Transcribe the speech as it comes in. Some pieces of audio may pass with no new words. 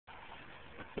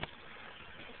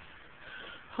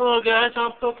Hello guys,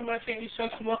 I'm Pokemon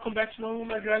 86 and welcome back to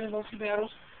my Dragonball Z battles.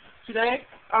 Today,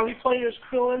 I'll be playing as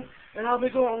Krillin, and I'll be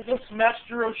going against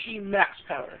Master Roshi Max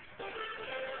Power.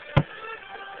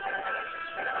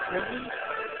 Ready?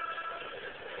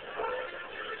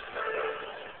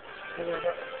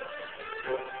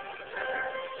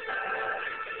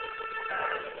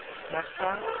 Max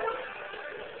Power.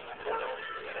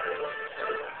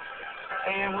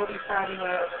 And we'll be fighting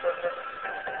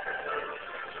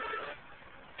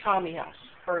Tommy House,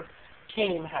 or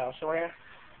Kame House, or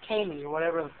Kami, or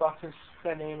whatever the fuck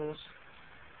that name is.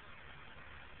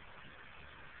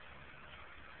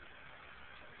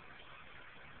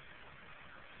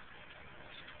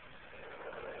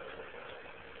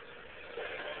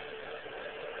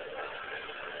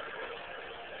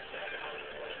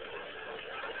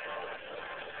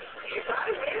 If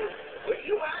I win, would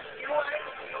you want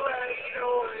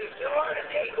to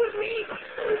date with me?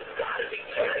 It's gotta be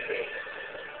kidding me.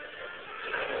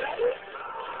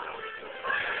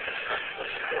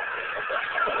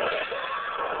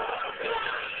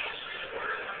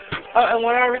 And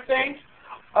one other thing,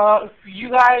 if you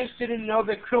guys didn't know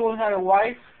that Krillin had a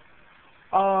wife,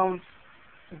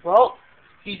 well,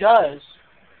 he does.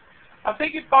 I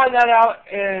think you find that out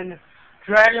in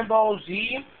Dragon Ball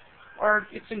Z, or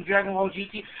it's in Dragon Ball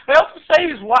GT. They also say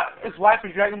his wife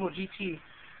is Dragon Ball GT.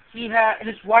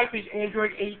 His wife is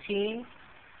Android 18.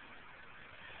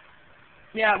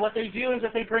 Yeah, what they do is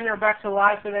that they bring her back to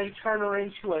life and they turn her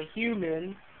into a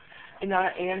human and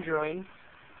not an android.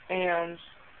 And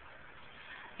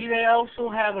they also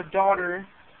have a daughter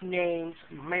named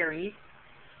Mary.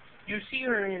 You see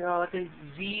her in like in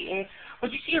Z,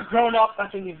 but you see her grown up. I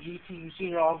think in GT, you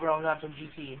see her all grown up in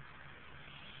GT.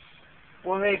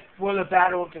 When they won the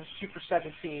battle against Super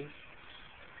 17,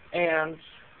 and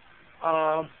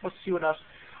let's see what else.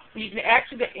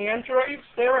 Actually, the androids,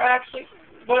 they were actually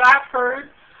what I've heard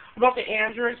about the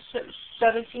androids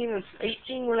 17 and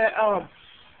 18 were that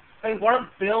they weren't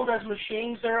built as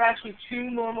machines. They were actually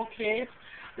two normal kids.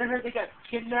 Then I heard they got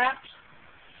kidnapped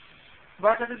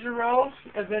back at the Jerome,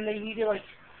 and then they needed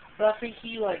I think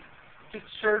he did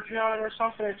surgery on them or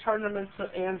something and turned them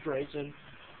into androids, and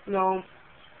so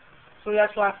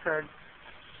that's what I've heard.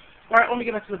 Alright, let me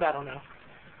get back to the battle now.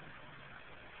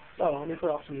 Oh, let me put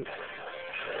off some music.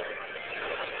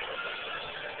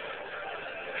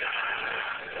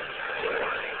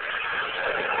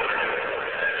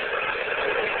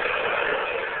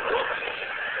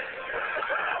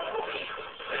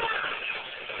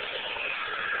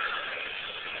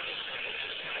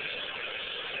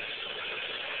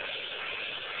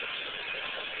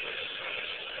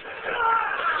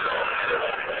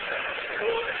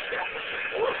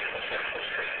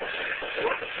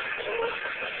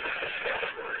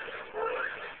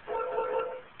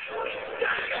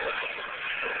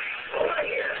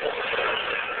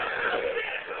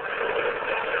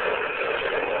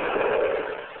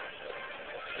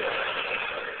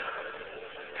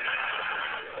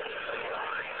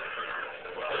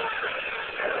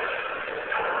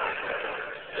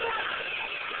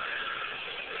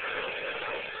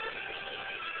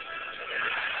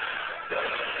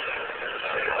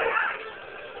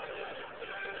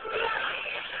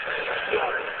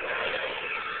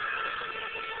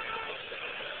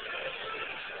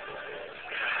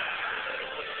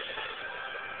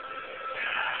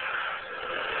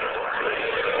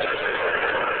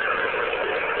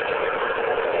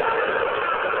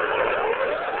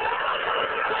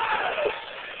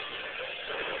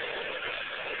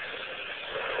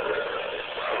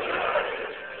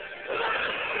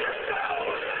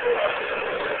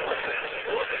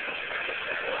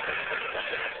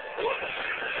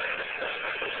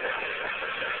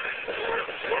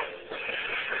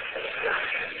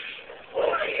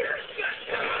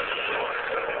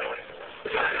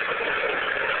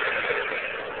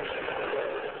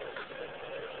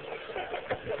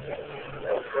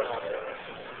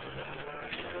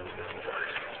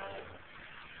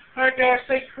 Alright guys,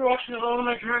 thanks for watching all of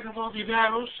my Dragon Ball Z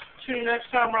battles. Tune in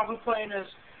next time where I'll be playing as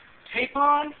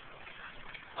Tapon.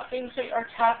 I think you say, or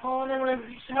Tapon, or whatever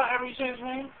you say his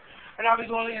name. And I'll be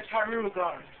going against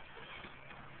Harugan.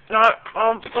 Alright,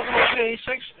 Pokemon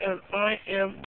 86, and I am